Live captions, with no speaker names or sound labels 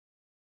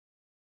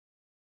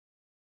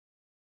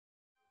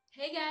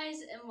Hey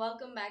guys, and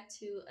welcome back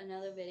to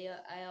another video.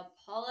 I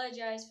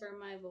apologize for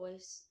my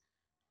voice.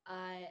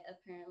 I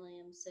apparently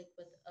am sick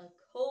with a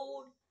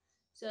cold.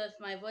 So if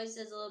my voice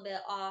is a little bit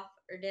off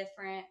or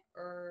different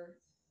or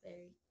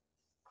very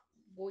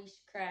voice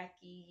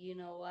cracky, you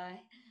know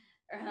why.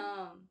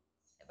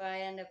 If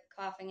I end up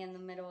coughing in the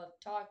middle of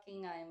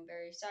talking, I am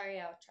very sorry.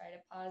 I'll try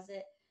to pause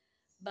it.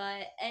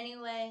 But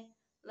anyway,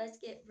 let's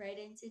get right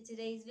into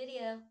today's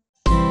video.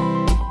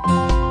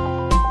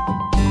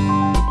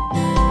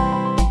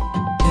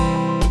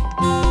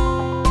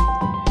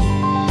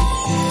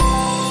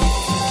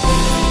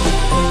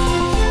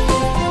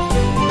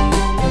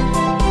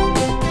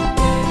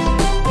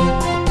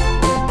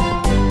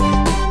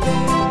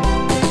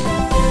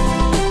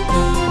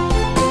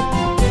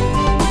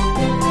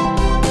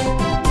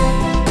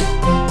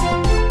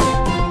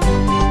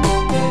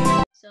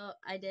 So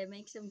I did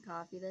make some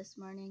coffee this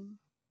morning.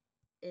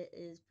 It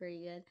is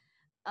pretty good.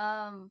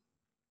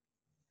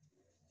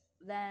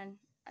 Then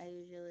I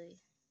usually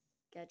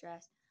get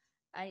dressed.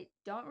 I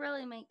don't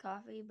really make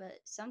coffee, but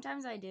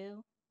sometimes I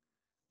do.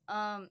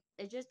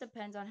 It just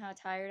depends on how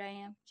tired I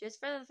am. Just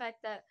for the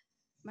fact that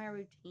my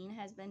routine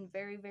has been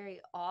very, very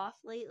off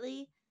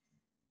lately,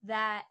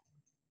 that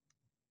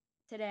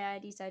today I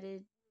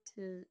decided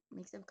to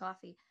make some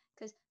coffee.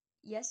 Because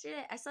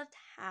yesterday I slept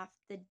half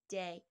the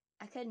day.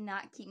 I could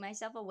not keep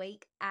myself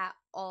awake at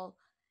all.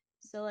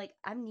 So, like,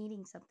 I'm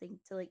needing something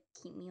to, like,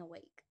 keep me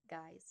awake,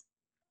 guys.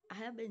 I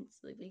have been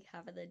sleeping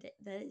half of the day.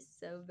 That is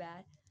so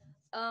bad.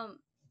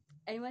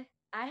 Anyway,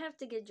 I have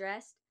to get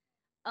dressed.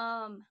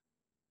 Um,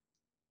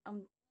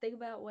 I'm thinking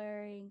about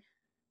wearing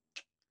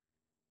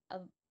a.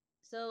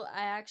 So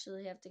I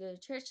actually have to go to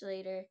church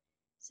later.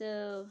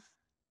 So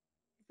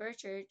for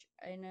church,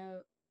 I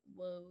know.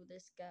 Whoa,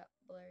 this got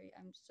blurry.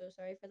 I'm so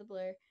sorry for the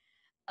blur.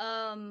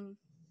 Um,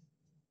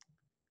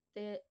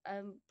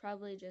 I'm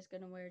probably just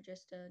gonna wear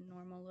just a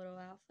normal little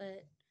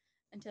outfit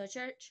until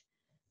church.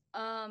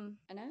 I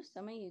know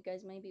some of you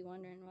guys may be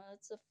wondering, well,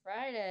 it's a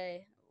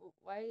Friday.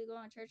 Why are you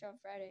going to church on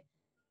Friday?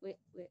 Wait,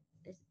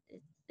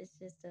 it's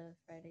just a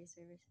Friday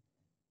service.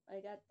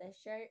 I got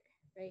this shirt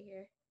right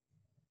here.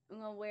 I'm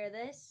gonna wear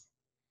this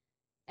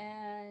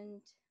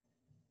and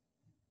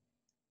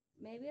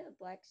maybe a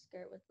black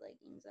skirt with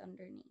leggings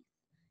underneath,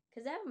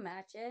 cause that'll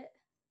match it,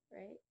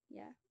 right?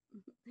 Yeah.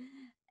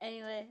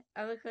 Anyway,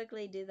 I will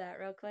quickly do that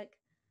real quick.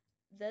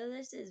 Though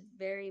this is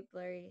very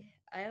blurry,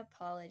 I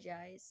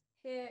apologize.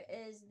 Here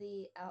is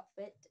the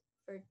outfit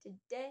for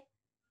today.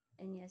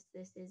 And yes,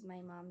 this is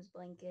my mom's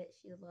blanket.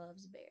 She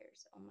loves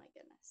bears. Oh my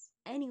goodness.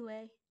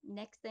 Anyway,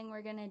 next thing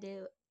we're gonna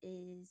do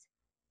is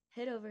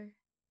head over,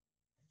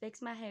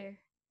 fix my hair,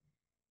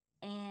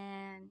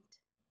 and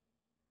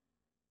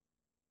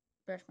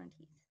brush my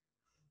teeth.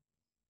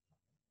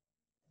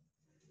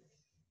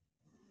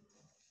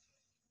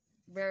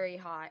 Very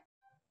hot.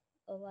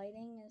 The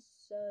lighting is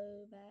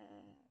so bad.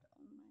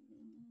 Oh my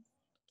goodness.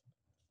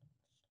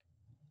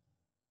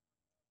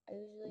 I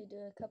usually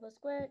do a couple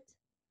squirts,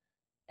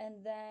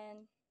 and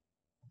then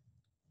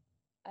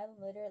I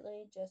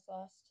literally just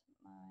lost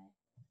my.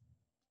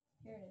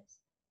 Here it is.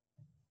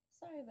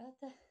 Sorry about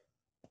that.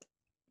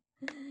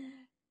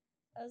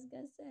 I was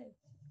gonna say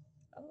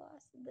I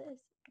lost this,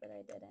 but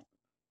I didn't.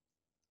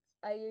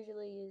 I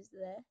usually use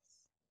this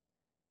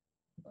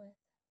with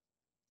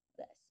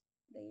this.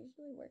 They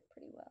usually work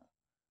pretty well.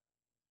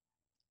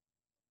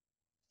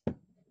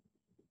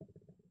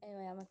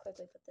 Anyway, I'm gonna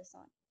quickly put this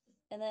on.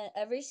 And then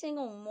every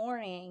single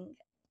morning,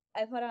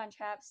 I put on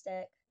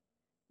chapstick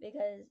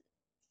because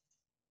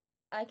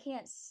I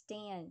can't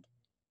stand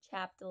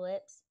chapped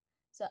lips.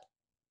 So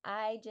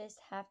I just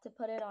have to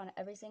put it on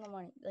every single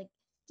morning. Like,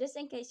 just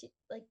in case,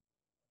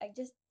 I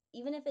just,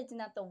 even if it's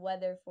not the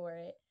weather for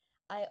it,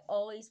 I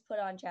always put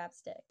on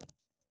chapstick.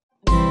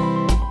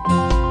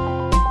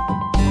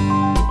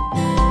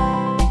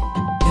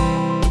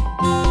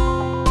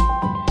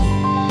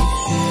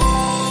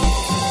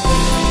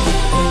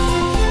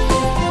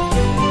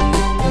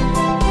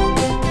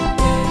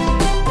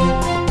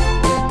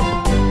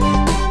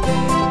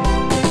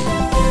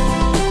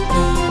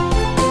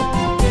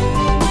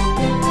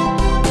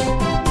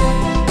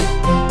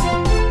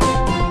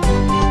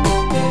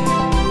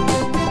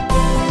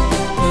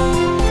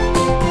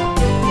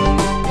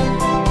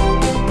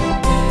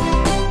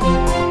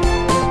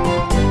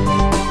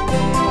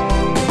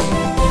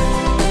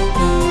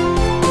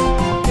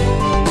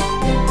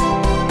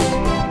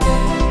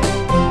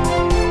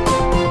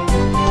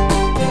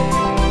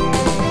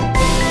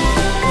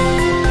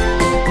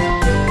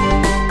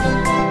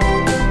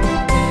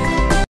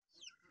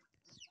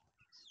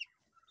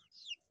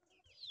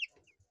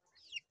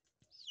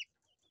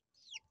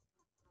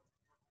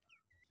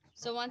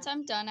 So once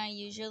I'm done, I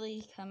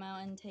usually come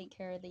out and take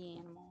care of the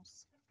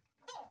animals.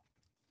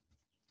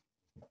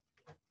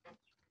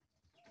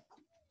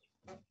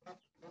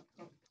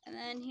 And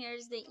then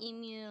here's the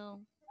emu.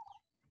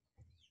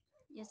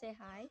 You say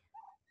hi?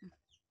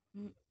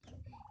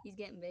 He's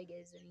getting big,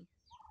 isn't he?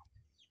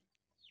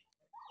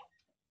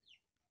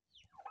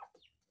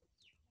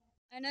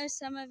 I know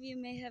some of you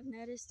may have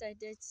noticed I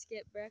did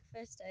skip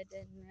breakfast. I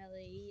didn't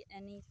really eat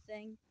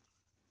anything.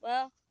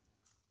 Well,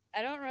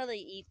 I don't really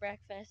eat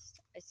breakfast.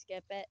 I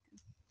skip it.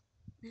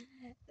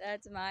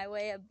 That's my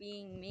way of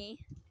being me,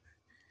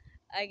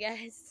 I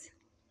guess.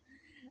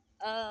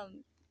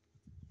 Um,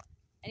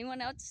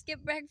 anyone else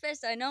skip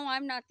breakfast? I know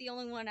I'm not the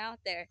only one out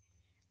there.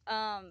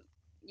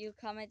 You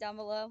comment down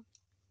below.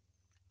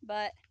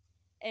 But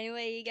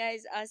anyway, you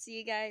guys, I'll see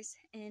you guys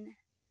in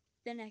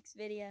the next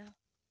video.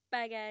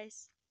 Bye,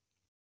 guys.